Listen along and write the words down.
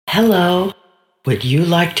Hello, would you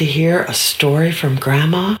like to hear a story from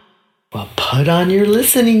Grandma? Well, put on your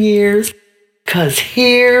listening ears, 'cause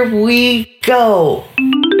here we go.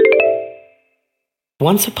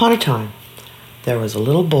 Once upon a time, there was a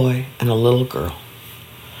little boy and a little girl.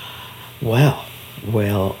 Well,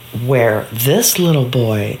 where this little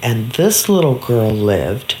boy and this little girl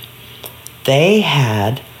lived, they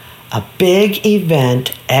had a big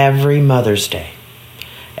event every Mother's Day.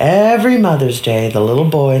 Every Mother's Day, the little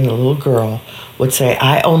boy and the little girl would say,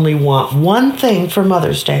 I only want one thing for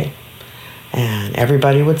Mother's Day. And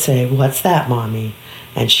everybody would say, what's that, Mommy?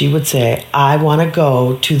 And she would say, I want to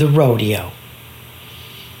go to the rodeo.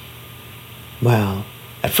 Well,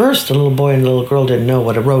 at first, the little boy and the little girl didn't know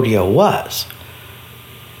what a rodeo was.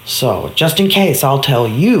 So, just in case, I'll tell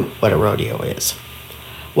you what a rodeo is.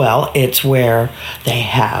 Well, it's where they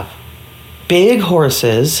have big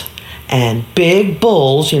horses and big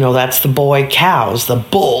bulls, that's the boy cows, the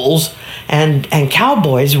bulls, and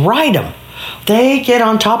cowboys ride them. They get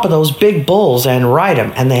on top of those big bulls and ride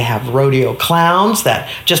them, and they have rodeo clowns that,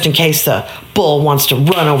 just in case the bull wants to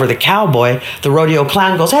run over the cowboy, the rodeo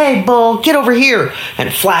clown goes, hey, bull, get over here,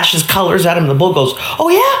 and flashes colors at him. The bull goes, oh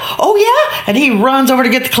yeah, and he runs over to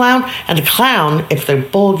get the clown, and the clown, if the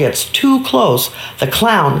bull gets too close, the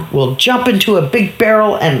clown will jump into a big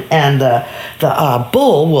barrel, and the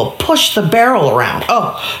bull will push the barrel around.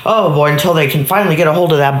 Oh boy, until they can finally get a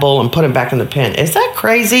hold of that bull and put him back in the pen. Is that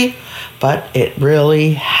crazy? But it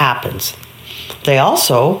really happens. They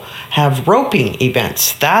also have roping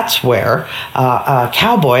events. That's where a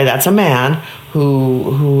cowboy, that's a man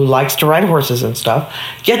who likes to ride horses and stuff,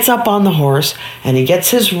 gets up on the horse and he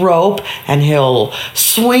gets his rope and he'll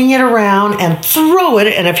swing it around and throw it.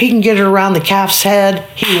 And if he can get it around the calf's head,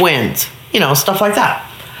 he wins. Stuff like that.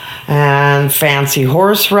 And fancy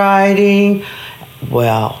horse riding.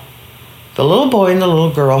 Well, the little boy and the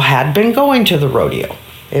little girl had been going to the rodeo.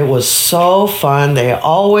 It was so fun. They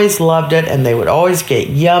always loved it, and they would always get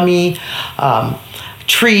yummy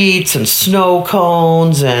treats and snow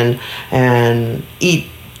cones and eat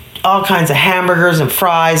all kinds of hamburgers and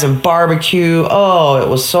fries and barbecue. Oh, it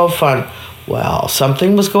was so fun. Well,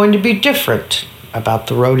 something was going to be different about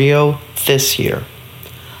the rodeo this year.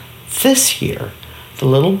 This year, the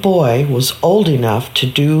little boy was old enough to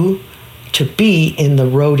be in the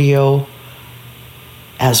rodeo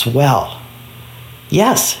as well.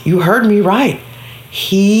 Yes, you heard me right.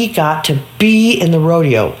 He got to be in the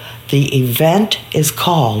rodeo. The event is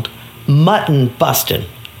called mutton bustin'.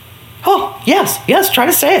 Oh, yes, try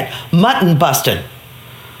to say it. Mutton bustin'.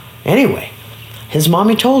 Anyway, his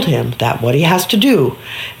mommy told him that what he has to do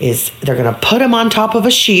is they're going to put him on top of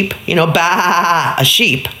a sheep, a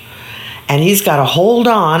sheep, and he's got to hold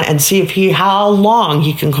on and see how long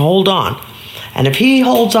he can hold on. And if he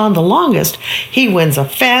holds on the longest, he wins a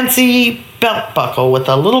fancy belt buckle with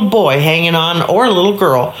a little boy hanging on, or a little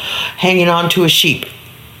girl hanging on to a sheep.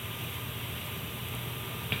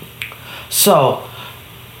 So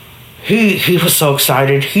he was so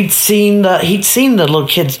excited. He'd seen the little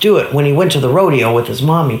kids do it when he went to the rodeo with his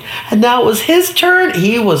mommy, and now it was his turn.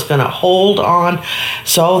 He was going to hold on.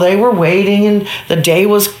 So they were waiting, and the day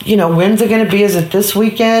was, when's it going to be? Is it this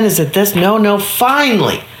weekend? Is it this? No,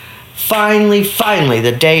 finally,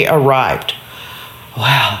 the day arrived.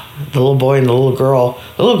 Wow, the little boy and the little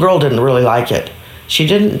girl didn't really like it.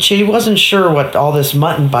 She wasn't sure what all this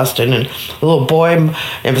mutton busting, and the little boy,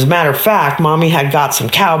 as a matter of fact, Mommy had got some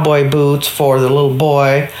cowboy boots for the little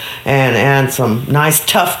boy and some nice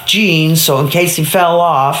tough jeans, so in case he fell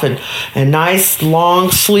off, and nice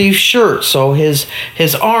long sleeve shirt, so his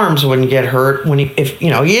arms wouldn't get hurt if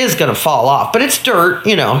he is going to fall off, but it's dirt,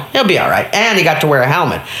 he'll be all right. And he got to wear a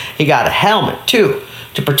helmet. He got a helmet too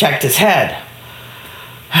to protect his head.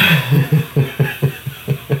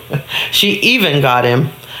 She even got him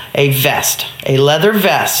a vest, a leather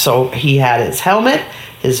vest. So he had his helmet,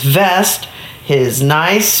 his vest, his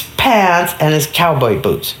nice pants, and his cowboy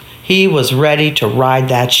boots. He was ready to ride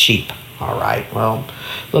that sheep. All right, well,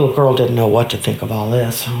 little girl didn't know what to think of all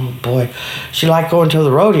this. Oh, boy. She liked going to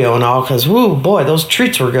the rodeo and all because, whoo, boy, those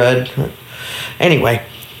treats were good. Anyway,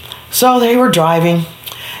 so they were driving.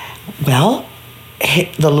 Well,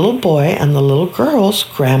 the little boy and the little girl's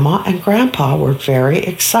grandma and grandpa were very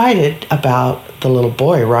excited about the little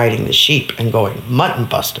boy riding the sheep and going mutton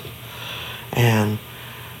busting. And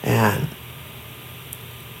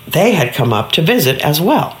they had come up to visit as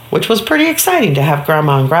well, which was pretty exciting to have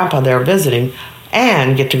grandma and grandpa there visiting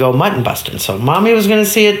and get to go mutton busting. So Mommy was going to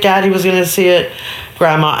see it, Daddy was going to see it,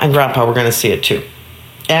 grandma and grandpa were going to see it too.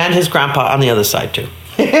 And his grandpa on the other side too.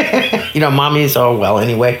 Mommy's,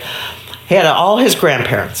 anyway. He had all his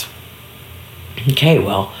grandparents. Okay,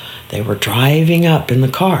 well, They were driving up in the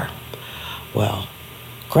car. Well,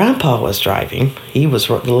 Grandpa was driving. The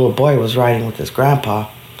little boy was riding with his grandpa.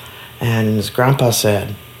 And his grandpa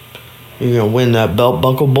said, "You gonna win that belt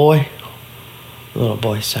buckle, boy?" The little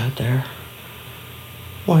boy sat there.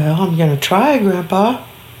 "Well, I'm gonna try, Grandpa."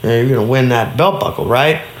 "Yeah, you're gonna win that belt buckle,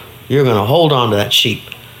 right? You're gonna hold on to that sheep."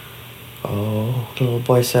 "Oh," the little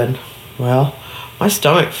boy said, "well, my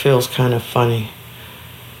stomach feels kind of funny."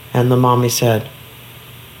 And the mommy said,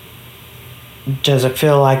 "Does it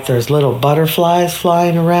feel like there's little butterflies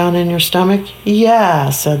flying around in your stomach?"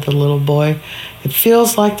 "Yeah," said the little boy. "It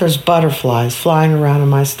feels like there's butterflies flying around in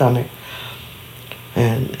my stomach."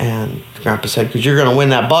 And Grandpa said, "Because you're going to win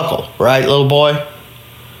that buckle, right, little boy?"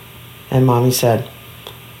 And Mommy said,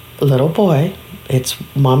 "Little boy,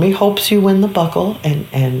 Mommy hopes you win the buckle,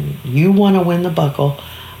 and you want to win the buckle,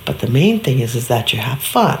 but the main thing is that you have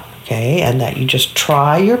fun, okay, and that you just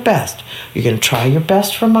try your best. You're going to try your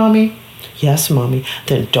best for Mommy?" "Yes, Mommy."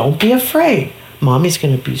 "Then don't be afraid. Mommy's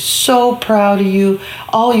going to be so proud of you.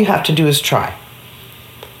 All you have to do is try."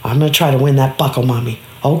 "I'm going to try to win that buckle, Mommy."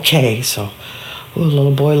 "Okay." So the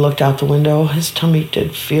little boy looked out the window. His tummy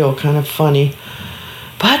did feel kind of funny.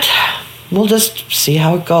 But we'll just see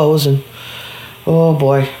how it goes. And oh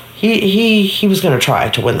boy, he was going to try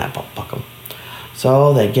to win that buckle.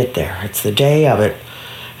 So they get there. It's the day of it.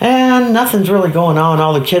 And nothing's really going on.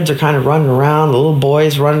 All the kids are kind of running around. The little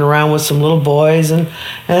boys running around with some little boys.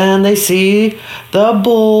 And they see the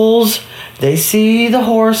bulls. They see the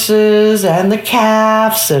horses and the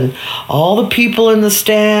calves and all the people in the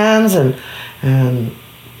stands. And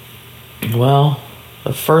well,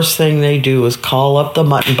 the first thing they do is call up the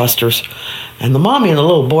mutton busters. And the mommy and the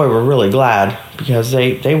little boy were really glad because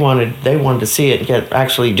they wanted to see it and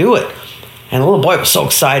actually do it. And the little boy was so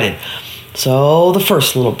excited. So the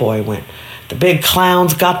first little boy went. The big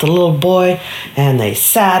clowns got the little boy and they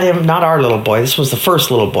sat him, not our little boy, this was the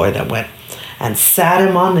first little boy that went, and sat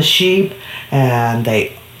him on the sheep. And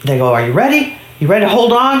they go, "Are you ready? You ready to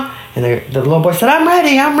hold on?" And the little boy said, I'm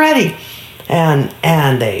ready.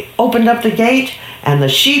 And they opened up the gate and the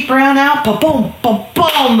sheep ran out. Ba-boom,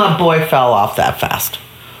 ba-boom, the boy fell off that fast.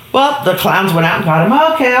 Well, the clowns went out and got him.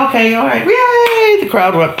 Okay, all right, yay, the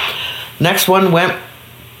crowd went. Next one went.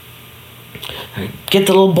 They get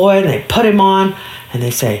the little boy and they put him on and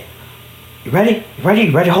they say, You ready?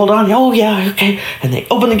 Hold on. "Oh yeah, okay." And they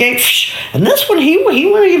open the gate, and this one he went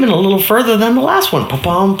even a little further than the last one.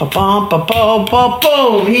 Pa-pum, pa-pum, pa-pum,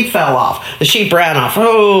 pa-boom. He fell off. The sheep ran off.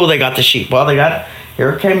 Oh, they got the sheep. Well,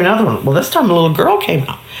 here came another one. Well, this time a little girl came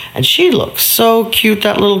out, and she looked so cute.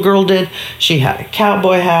 That little girl did. She had a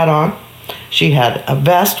cowboy hat on. She had a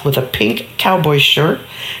vest with a pink cowboy shirt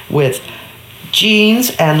with jeans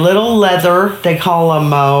and little leather. They call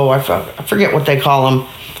them, I forget what they call them.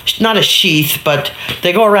 Not a sheath, but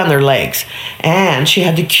they go around their legs. And she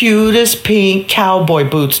had the cutest pink cowboy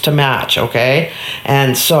boots to match, okay?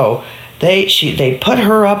 And so they put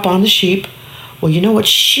her up on the sheep. Well, you know what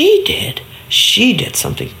she did? She did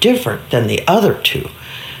something different than the other two.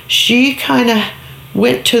 She kind of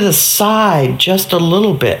went to the side just a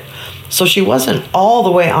little bit. So she wasn't all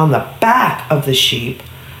the way on the back of the sheep.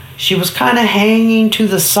 She was kind of hanging to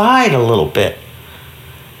the side a little bit.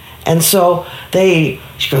 And so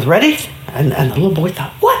she goes, "Ready?" And the little boy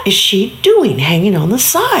thought, what is she doing hanging on the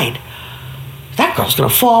side? That girl's going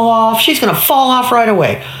to fall off. She's going to fall off right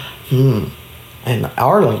away. And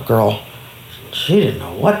our little girl, she didn't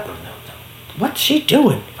know what's she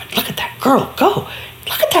doing. But look at that girl go.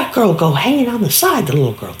 Look at that girl go hanging on the side, the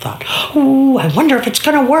little girl thought. "Ooh, I wonder if it's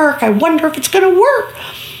going to work.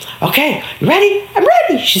 Okay, you ready? I'm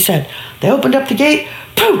ready," she said. They opened up the gate.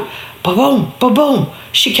 Boom, ba-boom, ba-boom.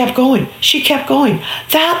 She kept going.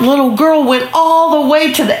 That little girl went all the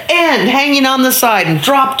way to the end, hanging on the side, and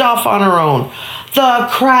dropped off on her own. The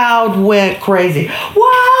crowd went crazy.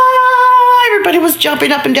 Wow! Everybody was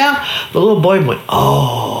jumping up and down. The little boy went,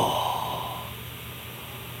 "Oh,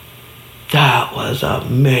 that was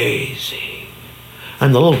amazing."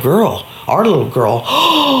 And the little girl, our little girl,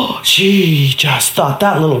 she just thought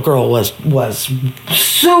that little girl was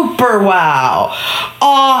super wow.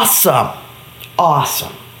 Awesome.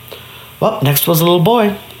 Well, next was a little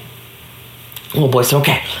boy. The little boy said,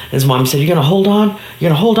 "Okay." His mommy said, "You're going to hold on? You're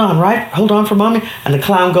going to hold on, right? Hold on for Mommy?" And the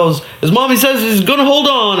clown goes, "His mommy says he's going to hold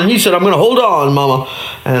on." And he said, "I'm going to hold on, Mama."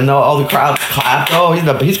 And all the crowd clapped. Oh, he's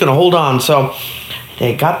going to hold on. So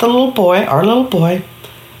they got the little boy, our little boy.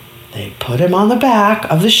 They put him on the back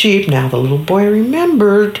of the sheep. Now the little boy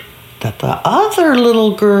remembered that the other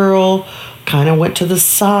little girl kind of went to the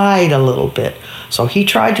side a little bit. So he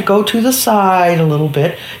tried to go to the side a little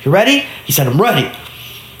bit. "You ready?" He said, "I'm ready."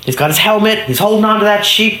 He's got his helmet. He's holding on to that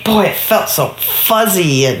sheep. Boy, it felt so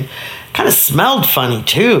fuzzy and kind of smelled funny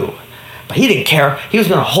too. But he didn't care. He was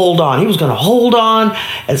going to hold on. He was going to hold on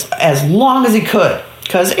as long as he could.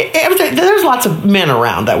 Because there's lots of men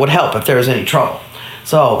around that would help if there was any trouble.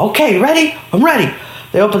 So, okay, ready? I'm ready.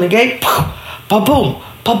 They open the gate. Ba-boom,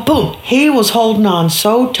 ba-boom. He was holding on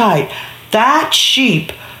so tight. That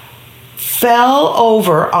sheep fell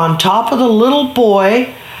over on top of the little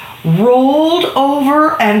boy, rolled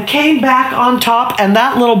over and came back on top, and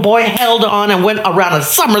that little boy held on and went around a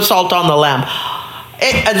somersault on the lamb,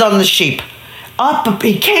 on the sheep. Up,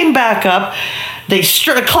 he came back up. The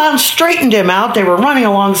clown straightened him out. They were running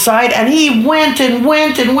alongside, and he went and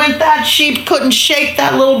went and went. That sheep couldn't shake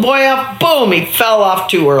that little boy up. Boom, he fell off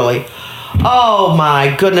too early. Oh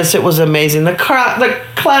my goodness, it was amazing. The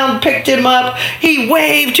clown picked him up. He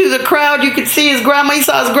waved to the crowd. You could see his grandma. He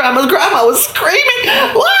saw his grandma. His grandma was screaming.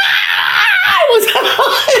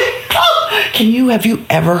 Have you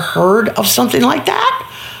ever heard of something like that?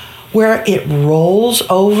 Where it rolls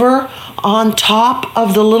over on top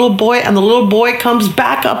of the little boy, and the little boy comes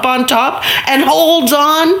back up on top and holds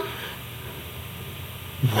on.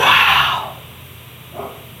 Wow.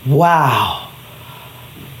 Wow.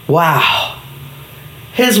 Wow.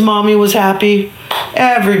 His mommy was happy.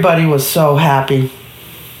 Everybody was so happy.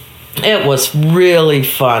 It was really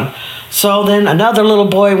fun. So then another little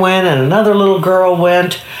boy went and another little girl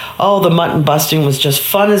went. Oh, the mutton busting was just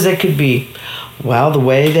fun as it could be. Well, the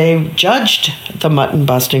way they judged the mutton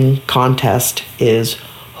busting contest is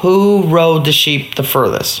who rode the sheep the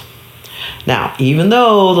furthest. Now, even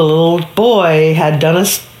though the little boy had done a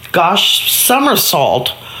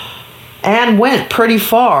somersault and went pretty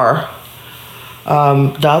far,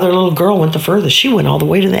 the other little girl went the furthest. She went all the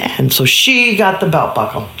way to the end, so she got the belt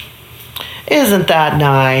buckle. Isn't that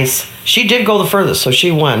nice? She did go the furthest, so she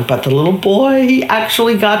won. But the little boy, he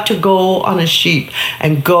actually got to go on a sheep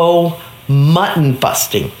and go mutton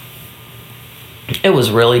busting. It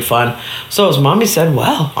was really fun. So his mommy said,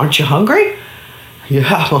 well, aren't you hungry?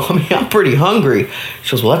 Yeah, Mommy, I'm pretty hungry.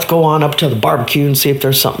 She goes, well, let's go on up to the barbecue and see if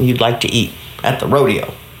there's something you'd like to eat at the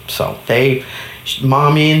rodeo. So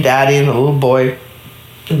Mommy and Daddy and the little boy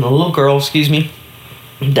and the little girl,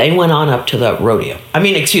 they went on up to the rodeo.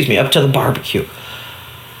 Up to the barbecue.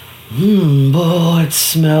 Boy, it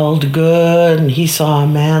smelled good. And he saw a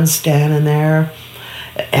man standing there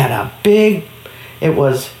at a big, it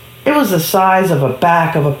was the size of a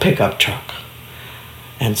back of a pickup truck.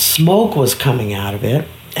 And smoke was coming out of it.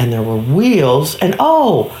 And there were wheels. And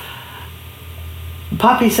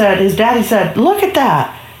his daddy said, look at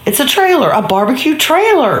that. It's a trailer, a barbecue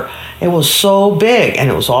trailer. It was so big, and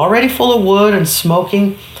it was already full of wood and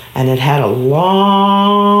smoking, and it had a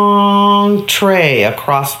long tray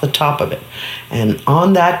across the top of it. And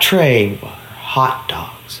on that tray were hot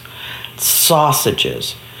dogs,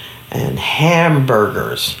 sausages, and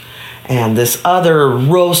hamburgers, and this other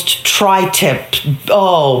roast tri-tip.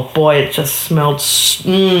 Oh, boy, it just smelled.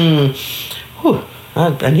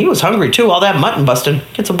 And he was hungry, too. All that mutton busting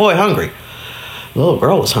gets a boy hungry. The little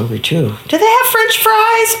girl was hungry, too. Do they have French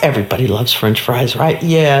fries? Everybody loves French fries, right?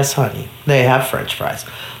 Yes, honey. They have French fries.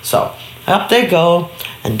 So up they go,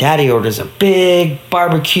 and Daddy orders a big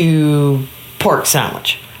barbecue pork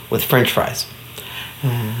sandwich with French fries.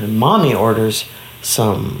 And Mommy orders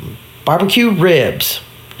some barbecue ribs.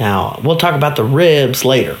 Now, we'll talk about the ribs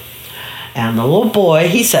later. And the little boy,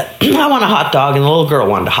 he said, I want a hot dog, and the little girl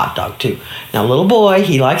wanted a hot dog, too. Now, little boy,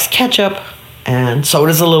 he likes ketchup, and so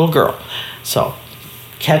does the little girl. So,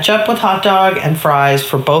 ketchup with hot dog and fries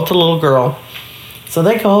for both the little girl. So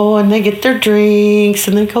they go and they get their drinks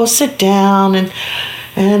and they go sit down.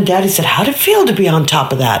 And Daddy said, how'd it feel to be on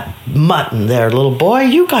top of that mutton there, little boy?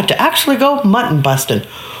 You got to actually go mutton busting.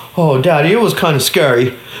 Oh, Daddy, it was kind of scary.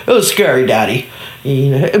 It was scary, Daddy.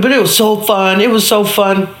 But it was so fun. It was so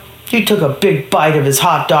fun. He took a big bite of his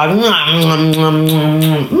hot dog.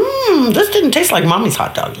 This didn't taste like Mommy's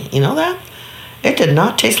hot dog. You know that? It did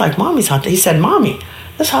not taste like Mommy's hot dog. He said, Mommy,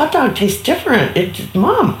 this hot dog tastes different.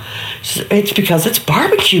 Mom, it's because it's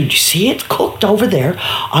barbecued. You see, it's cooked over there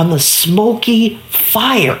on the smoky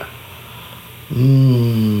fire. The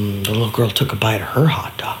little girl took a bite of her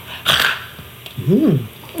hot dog.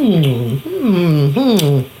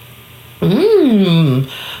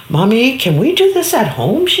 Mommy, can we do this at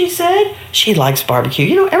home, she said. She likes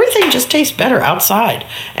barbecue. Everything just tastes better outside.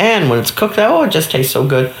 And when it's cooked, it just tastes so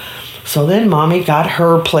good. So then Mommy got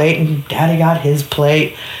her plate and Daddy got his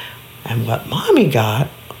plate. And what Mommy got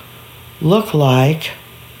looked like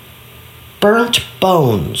burnt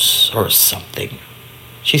bones or something.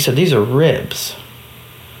 She said, these are ribs.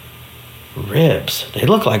 ribs. They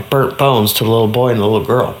look like burnt bones to the little boy and the little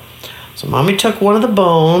girl. So Mommy took one of the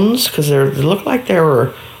bones, because they looked like they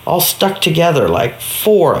were all stuck together, like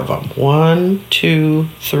 4 of them. 1, 2,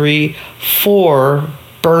 3, 4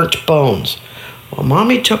 burnt bones. Well,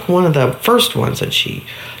 Mommy took one of the first ones and she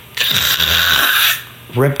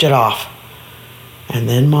ripped it off. And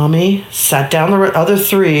then Mommy sat down the other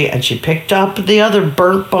 3 and she picked up the other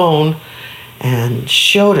burnt bone and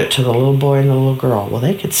showed it to the little boy and the little girl. Well,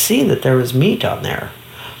 they could see that there was meat on there.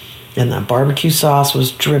 And the barbecue sauce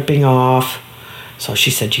was dripping off. So she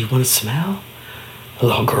said, "Do you want to smell?" The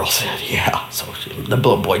little girl said, "Yeah." So the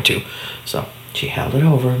little boy too. So she held it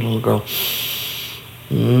over and the little girl,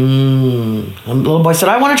 And the little boy said,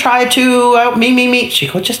 "I want to try it too. Me. She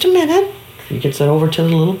goes, "Just a minute." He gets it over to the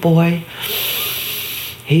little boy.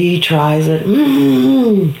 He tries it.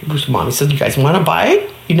 Mommy says, "You guys want to bite?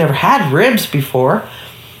 You never had ribs before."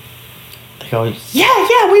 They go,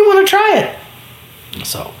 yeah, we want to try it.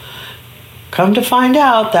 So come to find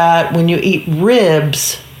out that when you eat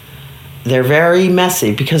ribs, they're very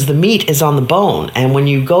messy because the meat is on the bone. And when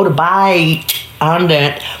you go to bite on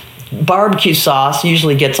it, barbecue sauce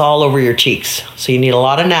usually gets all over your cheeks. So you need a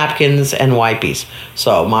lot of napkins and wipies.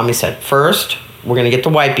 So Mommy said, first, we're going to get the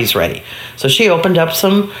wipies ready. So she opened up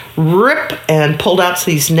some rip and pulled out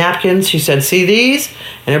these napkins. She said, "See these?"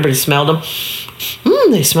 And everybody smelled them.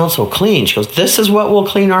 They smelled so clean. She goes, "This is what we'll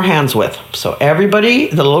clean our hands with." So everybody,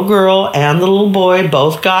 the little girl and the little boy,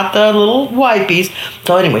 both got the little wipies.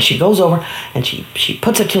 So anyway, she goes over and she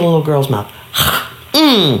puts it to the little girl's mouth.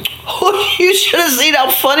 You should have seen how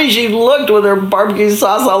funny she looked with her barbecue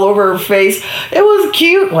sauce all over her face. It was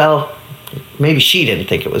cute. Well, maybe she didn't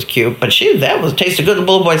think it was cute, but that tasted good. The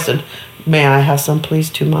little boy said, "May I have some, please,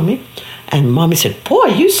 too, Mommy?" And Mommy said, "Boy,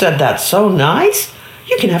 you said that so nice.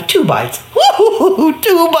 You can have 2 bites." Woo,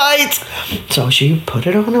 2 bites. So she put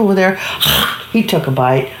it on over there. He took a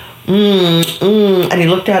bite. And he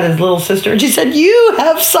looked at his little sister and she said, "You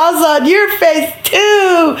have sauce on your face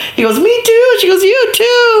too." He goes, "Me too." She goes, "You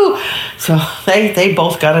too." So they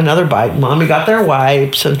both got another bite. Mommy got their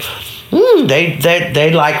wipes and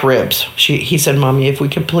they like ribs. He said, "Mommy, if we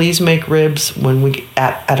could please make ribs when we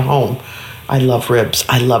at home. I love ribs.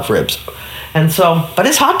 And so, but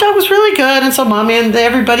his hot dog was really good. And so Mommy and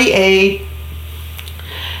everybody ate.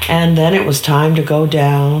 And then it was time to go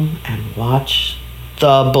down and watch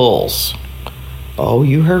the bulls. Oh,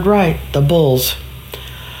 you heard right. The bulls.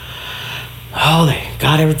 Oh,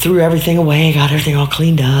 they threw everything away, got everything all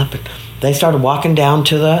cleaned up. And they started walking down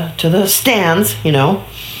to the stands, And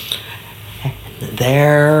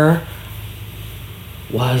there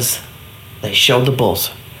they showed the bulls.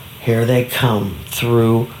 Here they come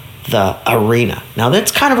through the arena. Now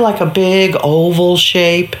that's kind of like a big oval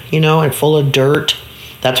shape, and full of dirt.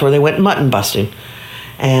 That's where they went mutton busting.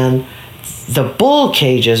 And the bull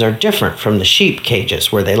cages are different from the sheep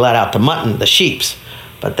cages where they let out the mutton, the sheeps.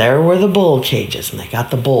 But there were the bull cages, and they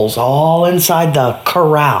got the bulls all inside the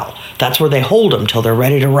corral. That's where they hold them till they're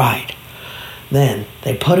ready to ride. Then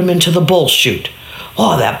they put them into the bull chute.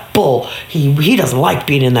 Oh, that bull, he doesn't like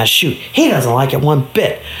being in that chute. He doesn't like it one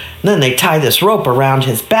bit. And then they tie this rope around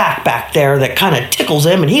his back there that kind of tickles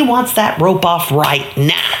him, and he wants that rope off right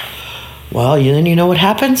now. Well, then you know what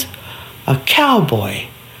happens? A cowboy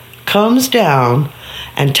comes down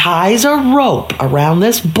and ties a rope around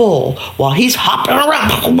this bull while he's hopping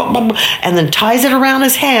around and then ties it around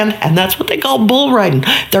his hand, and that's what they call bull riding.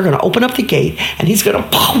 They're going to open up the gate and he's going to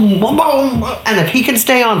and if he can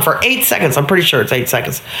stay on for 8 seconds, I'm pretty sure it's 8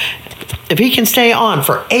 seconds. If he can stay on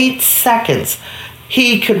for 8 seconds,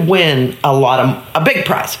 he could win a big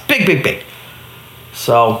prize. Big.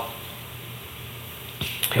 So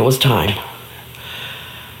it was time.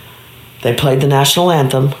 They played the national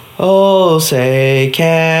anthem. Oh, say,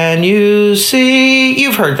 can you see?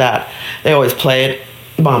 You've heard that. They always play it.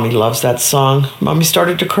 Mommy loves that song. Mommy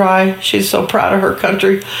started to cry. She's so proud of her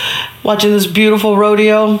country. Watching this beautiful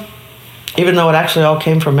rodeo. Even though it actually all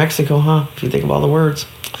came from Mexico, huh? If you think of all the words.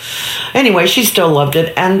 Anyway, she still loved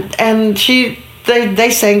it. And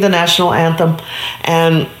they sang the national anthem.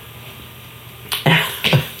 And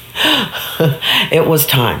it was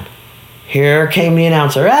time. Here came the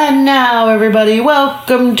announcer. "And now, everybody,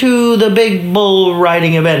 welcome to the big bull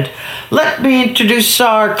riding event. Let me introduce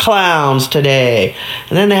our clowns today."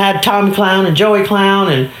 And then they had Tommy Clown and Joey Clown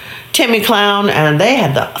and Timmy Clown, and they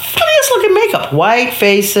had the funniest looking makeup. White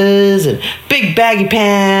faces and big baggy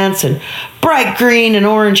pants and bright green and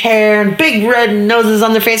orange hair and big red noses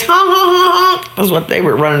on their face. That's what they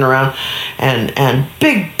were running around. And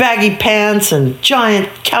big baggy pants and giant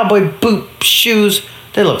cowboy boot shoes.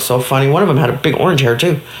 They looked so funny. One of them had a big orange hair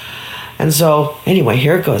too. And so, anyway,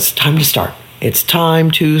 here it goes. Time to start. It's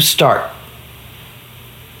time to start.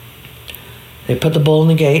 They put the bull in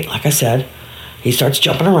the gate, like I said. He starts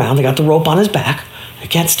jumping around. They got the rope on his back. They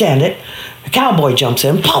can't stand it. The cowboy jumps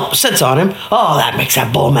in, pump, sits on him. Oh, that makes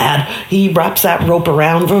that bull mad. He wraps that rope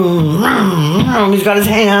around. Vroom, vroom, vroom. He's got his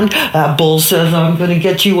hand. That bull says, I'm going to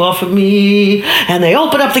get you off of me. And they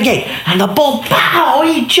open up the gate. And the bull, pow,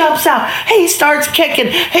 he jumps out. He starts kicking.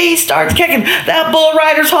 That bull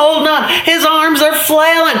rider's holding on. His arms are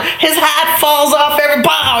flailing. His hat falls off.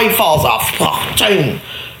 Pow, he falls off. Oh, dang.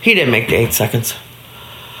 He didn't make the 8 seconds.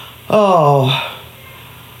 Oh,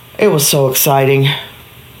 it was so exciting.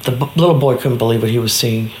 The little boy couldn't believe what he was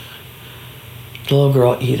seeing. The little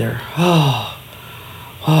girl either. Oh,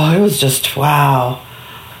 it was just wow.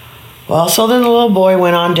 Well, so then the little boy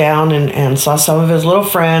went on down and saw some of his little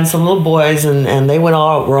friends, some little boys, and they were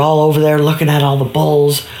all over there looking at all the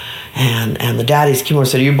bulls. And the daddies came over and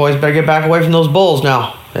said, you boys better get back away from those bulls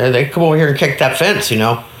now. They come over here and kick that fence,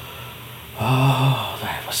 Oh,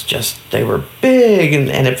 that was just, they were big.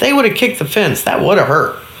 And if they would have kicked the fence, that would have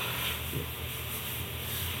hurt.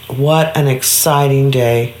 What an exciting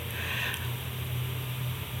day.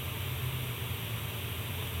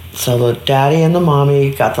 So the daddy and the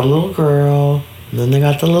mommy got the little girl, and then they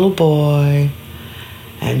got the little boy,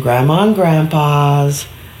 and grandma and grandpa's,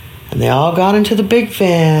 and they all got into the big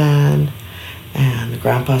van, and the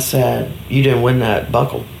grandpa said, you didn't win that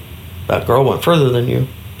buckle. That girl went further than you.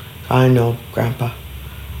 I know, Grandpa.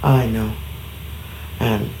 I know.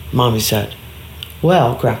 And Mommy said,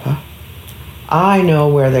 well, Grandpa, I know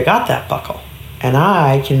where they got that buckle.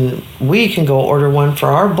 And we can go order one for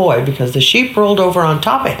our boy because the sheep rolled over on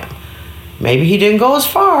top of him. Maybe he didn't go as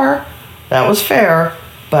far. That was fair.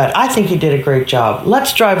 But I think he did a great job.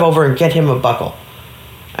 Let's drive over and get him a buckle.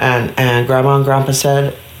 And Grandma and Grandpa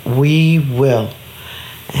said, we will.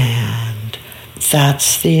 And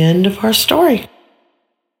that's the end of our story.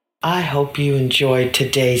 I hope you enjoyed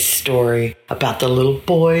today's story about the little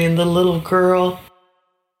boy and the little girl.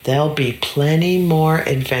 There'll be plenty more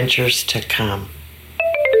adventures to come.